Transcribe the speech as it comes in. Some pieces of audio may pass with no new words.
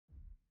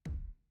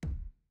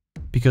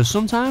because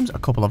sometimes a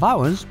couple of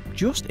hours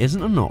just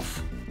isn't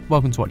enough.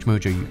 Welcome to Watch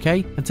Mojo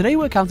UK, and today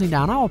we're counting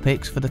down our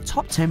picks for the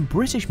top 10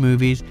 British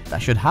movies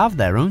that should have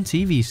their own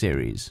TV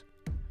series.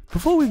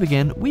 Before we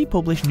begin, we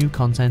publish new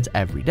content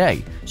every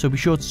day, so be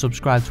sure to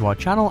subscribe to our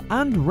channel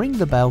and ring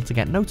the bell to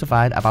get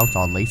notified about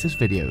our latest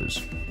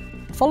videos.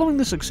 Following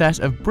the success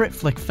of Brit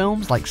flick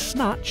films like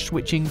Snatch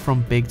switching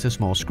from big to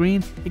small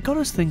screen, it got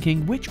us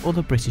thinking which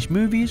other British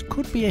movies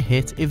could be a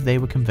hit if they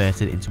were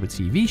converted into a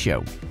TV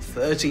show.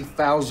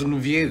 30,000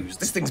 views.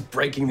 This thing's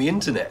breaking the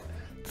internet.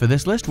 For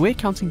this list, we're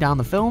counting down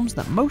the films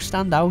that most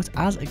stand out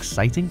as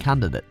exciting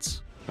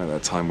candidates. At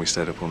that time we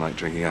stayed up all night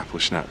drinking apple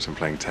schnapps and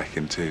playing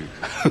Tekken 2.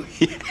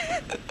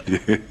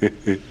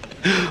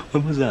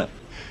 When was that?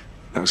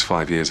 That was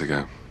 5 years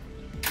ago.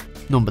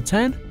 Number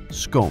 10,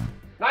 Scum.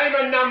 Name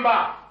and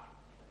number.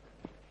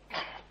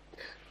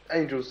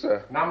 Angel,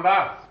 sir.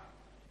 Number.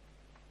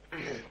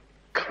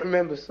 Can't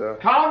remember, sir.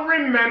 Can't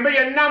remember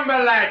your number,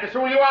 lad. That's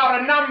all you are,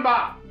 a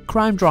number.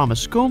 Crime drama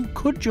Scum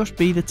could just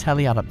be the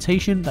telly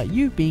adaptation that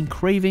you've been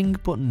craving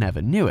but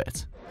never knew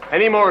it.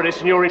 Any more of this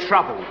and you're in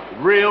trouble.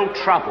 Real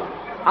trouble.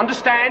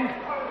 Understand?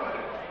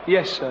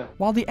 Yes, sir.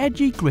 While the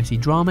edgy, gritty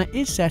drama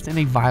is set in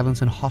a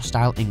violent and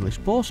hostile English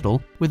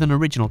borstal, with an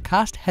original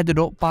cast headed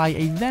up by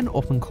a then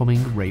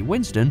up-and-coming Ray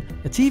Winston,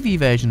 a TV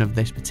version of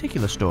this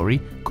particular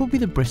story could be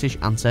the British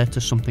answer to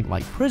something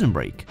like Prison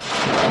Break.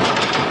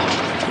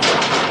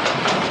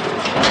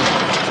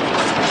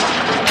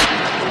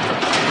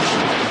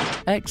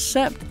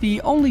 Except the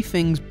only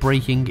things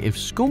breaking if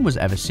Scum was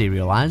ever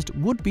serialised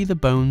would be the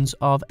bones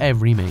of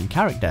every main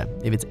character,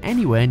 if it's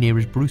anywhere near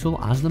as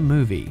brutal as the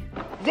movie.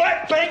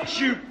 Right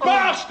bench, you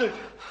bastard!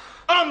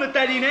 I'm the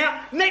daddy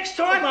now. Next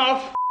time I'll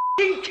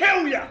f***ing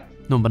kill you!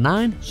 Number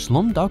 9,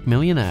 Slumdog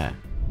Millionaire.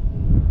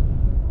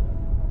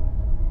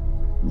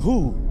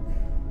 Who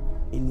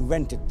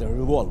invented the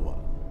revolver?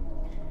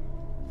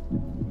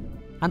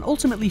 An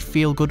ultimately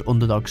feel-good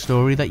underdog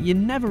story that you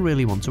never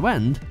really want to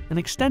end, an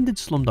extended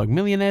Slumdog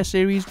Millionaire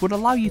series would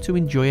allow you to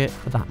enjoy it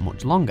for that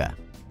much longer.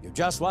 You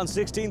just won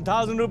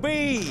 16,000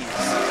 rupees!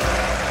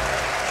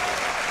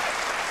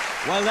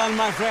 Well done,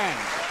 my friend.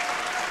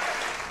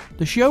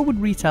 The show would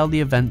retell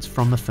the events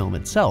from the film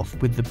itself,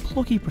 with the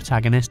plucky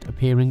protagonist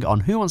appearing on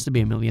Who Wants to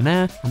Be a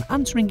Millionaire and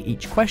answering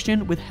each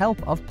question with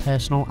help of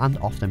personal and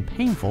often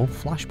painful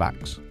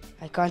flashbacks.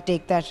 I can't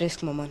take that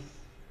risk, Maman.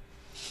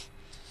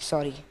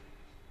 Sorry.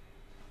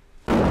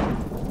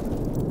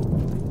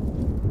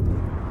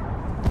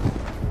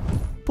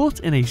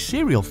 But in a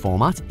serial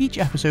format, each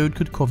episode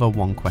could cover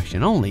one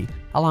question only,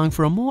 allowing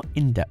for a more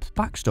in-depth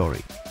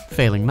backstory.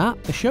 Failing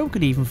that, the show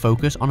could even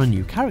focus on a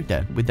new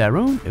character with their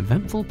own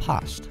eventful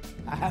past.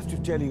 I have to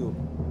tell you,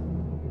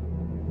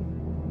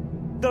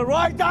 the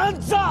right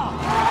answer!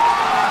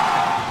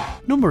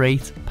 Number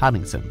 8,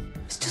 Paddington.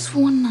 It's just for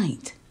one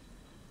night,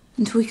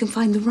 until we can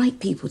find the right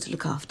people to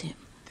look after him.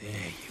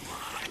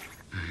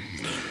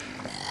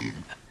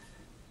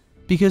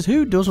 Because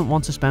who doesn't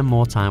want to spend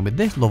more time with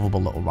this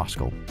lovable little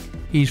rascal?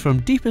 He's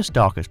from deepest,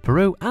 darkest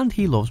Peru, and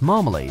he loves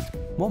marmalade.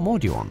 What more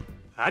do you want?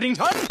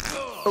 Paddington?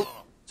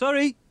 Oh,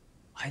 sorry.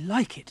 I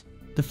like it.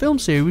 The film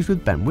series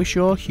with Ben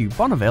Whishaw, Hugh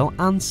Bonneville,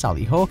 and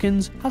Sally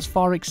Hawkins has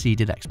far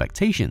exceeded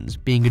expectations,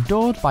 being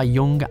adored by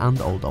young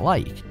and old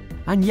alike.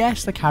 And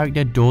yes, the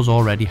character does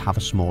already have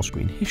a small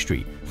screen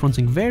history,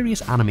 fronting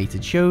various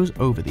animated shows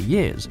over the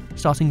years,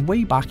 starting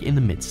way back in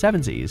the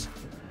mid-70s.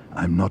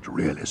 I'm not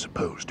really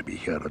supposed to be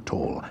here at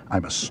all.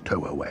 I'm a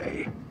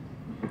stowaway.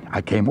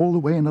 I came all the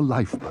way in a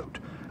lifeboat,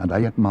 and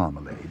I ate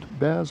marmalade.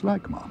 Bears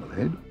like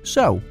marmalade.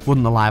 So,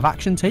 wouldn't the live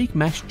action take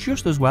mesh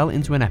just as well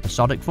into an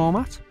episodic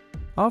format?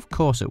 Of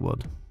course it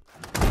would.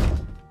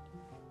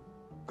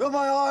 Got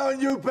my eye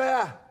on you,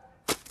 bear!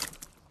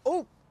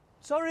 Oh,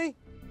 sorry.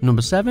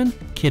 Number 7,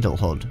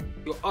 Kidulthood.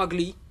 You're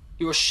ugly,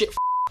 you're a shit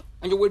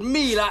and you're with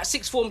me like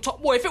sixth form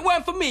top boy. If it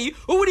weren't for me,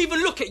 who would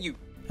even look at you?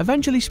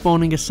 Eventually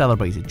spawning a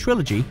celebrated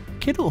trilogy,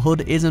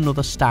 Kidulthood is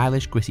another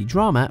stylish, gritty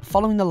drama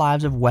following the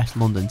lives of West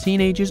London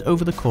teenagers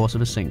over the course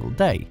of a single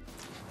day.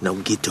 Now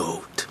get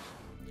out.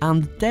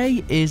 And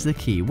day is the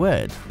key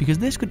word, because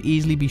this could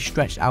easily be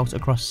stretched out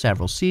across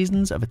several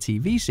seasons of a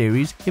TV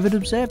series if it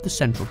observed the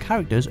central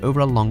characters over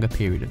a longer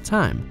period of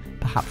time,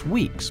 perhaps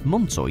weeks,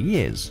 months or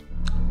years.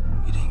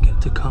 You didn't get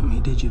to cut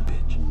me, did you,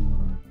 bitch?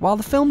 While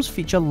the films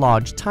feature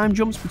large time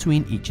jumps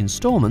between each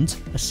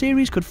instalment, a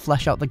series could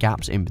flesh out the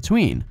gaps in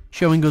between,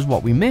 showing us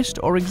what we missed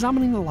or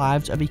examining the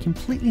lives of a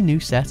completely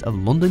new set of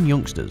London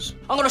youngsters.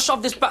 I'm gonna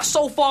shove this bat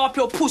so far up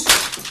your pussy.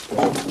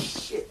 Oh,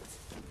 shit.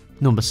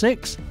 Number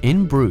 6,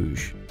 In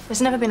Bruges.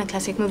 There's never been a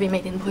classic movie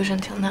made in Bruges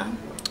until now.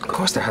 Of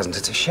course there hasn't.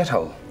 It's a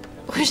shithole.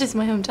 Bruges is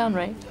my hometown,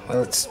 right?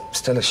 Well, it's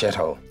still a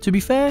shithole. To be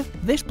fair,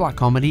 this black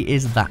comedy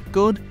is that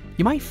good,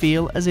 you might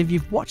feel as if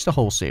you've watched the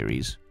whole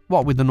series.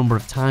 What with the number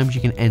of times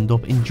you can end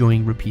up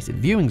enjoying repeated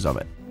viewings of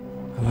it.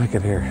 I like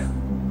it here.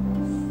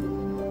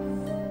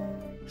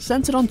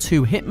 Centred on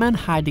two hitmen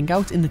hiding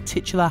out in the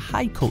titular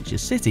high-culture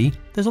city,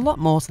 there's a lot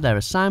more to their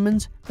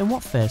assignment than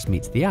what first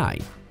meets the eye.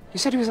 You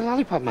said he was a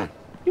lollipop man.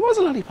 He was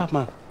a lollipop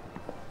man.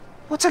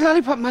 What's a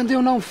lollipop man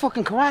doing on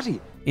fucking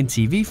karate? In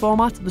TV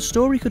format, the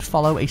story could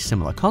follow a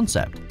similar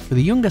concept, with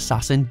a young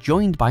assassin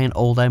joined by an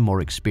older, more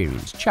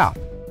experienced chap,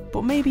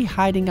 but maybe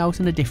hiding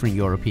out in a different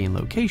European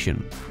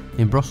location.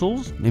 In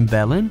Brussels, in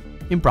Berlin,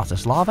 in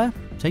Bratislava,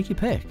 take your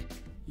pick.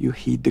 You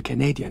heed the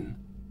Canadian.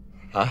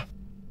 Huh?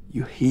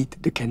 You heed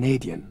the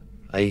Canadian.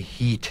 I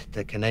heat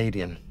the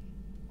Canadian.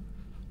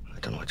 I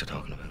don't know what you're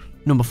talking about.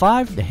 Number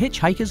 5, The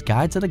Hitchhiker's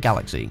Guide to the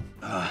Galaxy.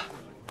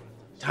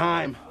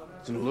 Time.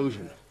 It's an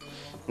illusion.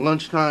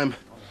 Lunchtime,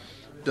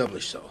 doubly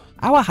so.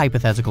 Our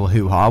hypothetical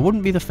hoo-ha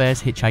wouldn't be the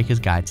first Hitchhiker's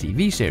Guide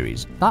TV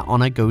series. That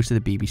honour goes to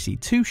the BBC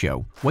 2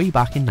 show, way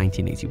back in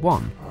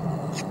 1981.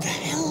 What the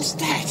hell's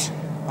that?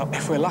 Well,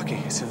 if we're lucky,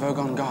 it's a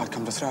Vogon guard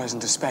come to throw us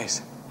into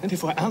space. And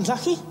if we're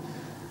unlucky?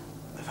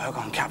 The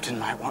Vogon captain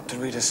might want to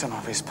read us some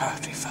of his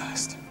poetry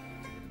first.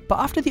 But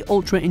after the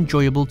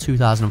ultra-enjoyable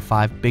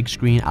 2005 big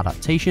screen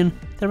adaptation,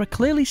 there are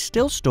clearly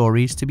still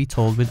stories to be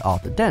told with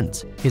Arthur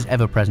Dent, his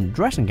ever-present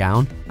dressing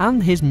gown,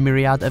 and his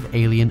myriad of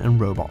alien and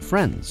robot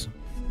friends.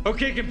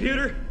 Okay,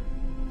 computer.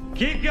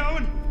 Keep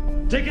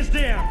going. Take us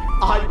down.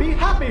 I'd be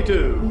happy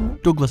to.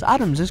 Douglas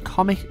Adams'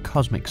 comic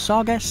Cosmic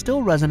Saga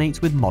still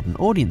resonates with modern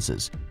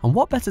audiences, and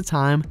what better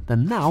time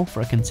than now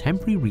for a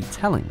contemporary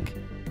retelling?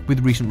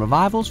 With recent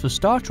revivals for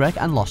Star Trek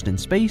and Lost in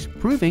Space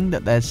proving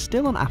that there's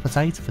still an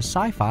appetite for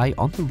sci-fi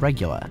on the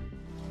regular.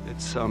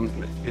 It's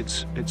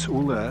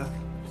all there.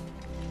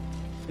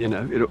 You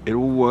know, it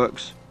all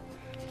works.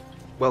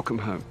 Welcome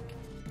home.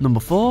 Number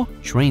 4,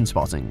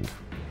 Trainspotting.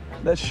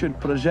 This should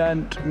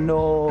present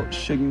no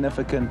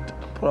significant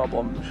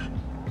problems.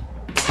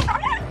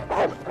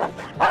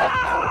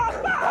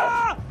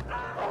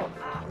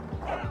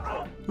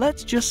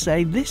 Let's just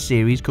say this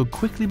series could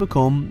quickly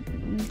become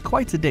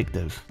quite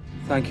addictive.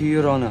 Thank you,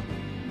 Your Honour.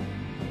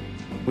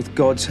 With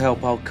God's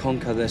help, I'll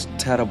conquer this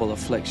terrible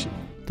affliction.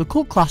 The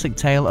cult classic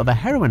tale of a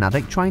heroin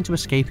addict trying to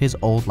escape his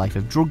old life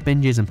of drug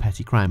binges and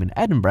petty crime in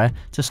Edinburgh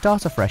to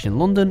start afresh in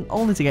London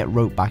only to get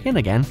roped back in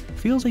again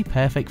feels a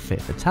perfect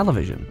fit for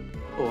television.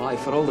 Oh aye,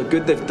 for all the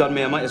good they've done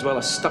me, I might as well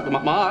have stuck them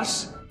up my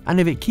arse. And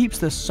if it keeps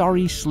the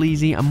sorry,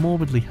 sleazy and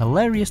morbidly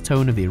hilarious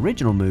tone of the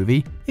original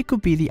movie, it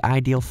could be the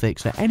ideal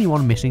fix for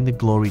anyone missing the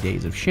glory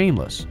days of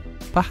Shameless.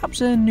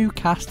 Perhaps a new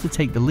cast to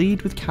take the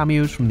lead with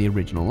cameos from the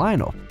original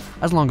lineup.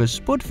 As long as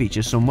Spud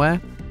features somewhere,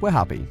 we're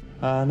happy.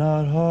 And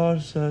our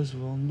horses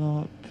will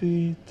not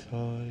be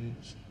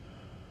toys.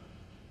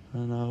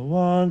 And I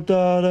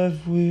wonder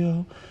if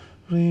we'll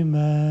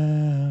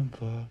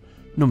remember.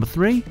 Number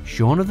 3,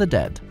 Shaun of the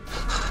Dead.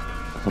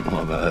 I don't know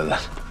what I've heard of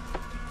that.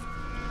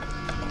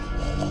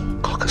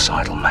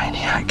 Coccicidal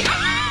maniac.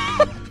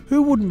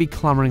 Who wouldn't be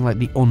clamouring like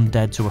the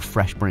undead to a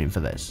fresh brain for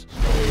this?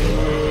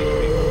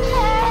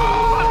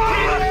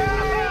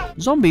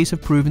 Zombies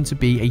have proven to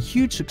be a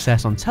huge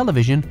success on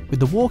television, with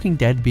The Walking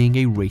Dead being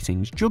a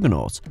ratings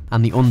juggernaut,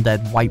 and the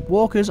undead White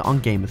Walkers on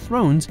Game of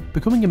Thrones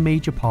becoming a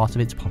major part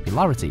of its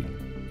popularity.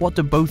 What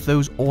do both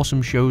those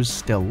awesome shows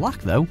still lack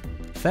though?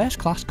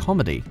 First-class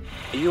comedy.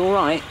 Are you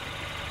alright?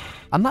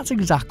 And that's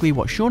exactly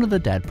what Shaun of the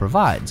Dead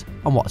provides,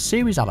 and what a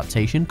series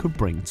adaptation could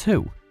bring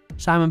too.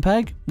 Simon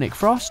Pegg, Nick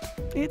Frost,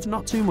 it's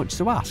not too much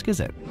to ask, is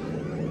it?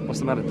 What's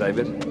the matter,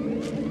 David?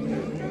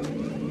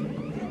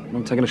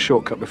 I've taken a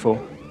shortcut before.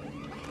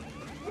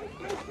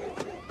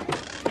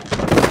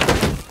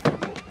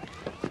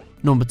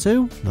 Number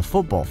 2, The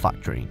Football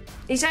Factory.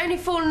 He's only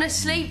fallen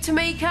asleep,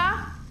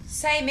 Tamika.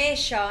 Same here,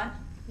 Sean.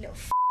 Little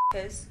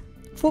f***ers.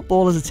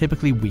 Football is a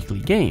typically weekly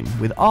game,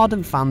 with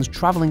ardent fans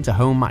travelling to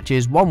home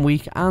matches one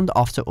week and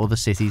off to other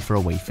cities for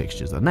away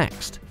fixtures the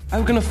next. How are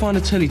we going to find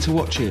a telly to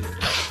watch here?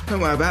 Don't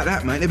worry about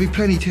that, mate. There'll be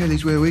plenty of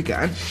tellies where we're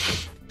going.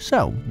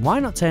 So,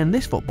 why not turn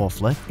this football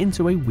flick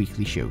into a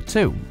weekly show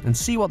too, and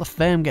see what the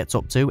firm gets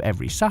up to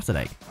every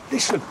Saturday?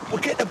 Listen,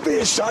 we'll get the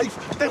beer safe,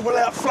 then we'll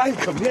outflank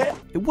them, yeah?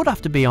 It would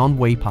have to be on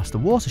way past the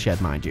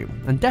watershed, mind you,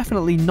 and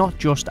definitely not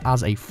just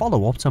as a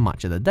follow-up to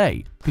Match of the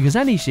Day, because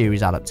any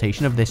series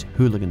adaptation of this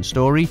hooligan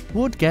story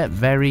would get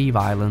very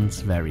violent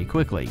very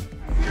quickly.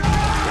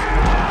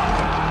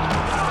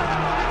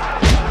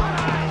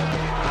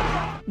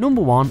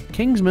 Number 1,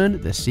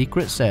 Kingsman: The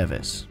Secret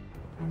Service.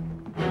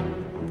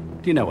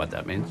 Do you know what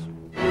that means?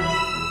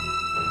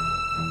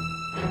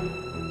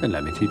 Then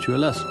let me teach you a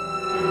lesson.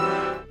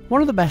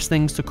 One of the best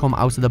things to come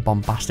out of the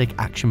bombastic,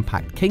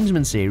 action-packed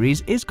Kingsman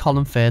series is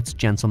Colin Firth's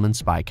gentleman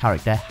spy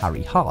character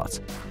Harry Hart.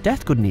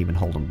 Death couldn't even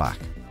hold him back.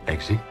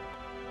 Eggsy.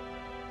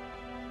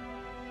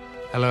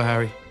 Hello,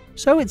 Harry.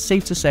 So it's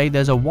safe to say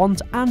there's a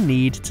want and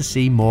need to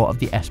see more of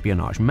the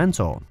espionage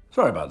mentor.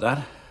 Sorry about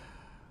that.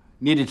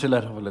 Needed to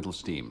let off a little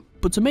steam.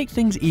 But to make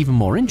things even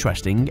more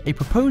interesting, a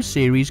proposed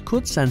series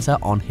could centre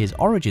on his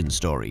origin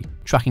story,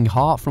 tracking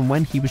Hart from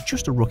when he was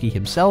just a rookie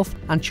himself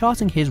and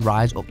charting his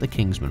rise up the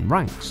Kingsman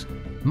ranks.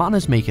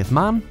 Manners maketh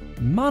man,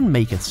 man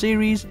maketh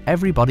series,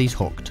 everybody's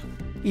hooked.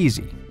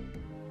 Easy.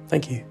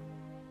 Thank you.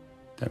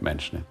 Don't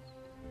mention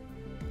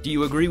it. Do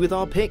you agree with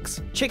our picks?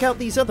 Check out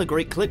these other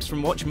great clips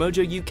from Watch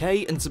Mojo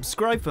UK and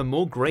subscribe for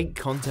more great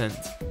content.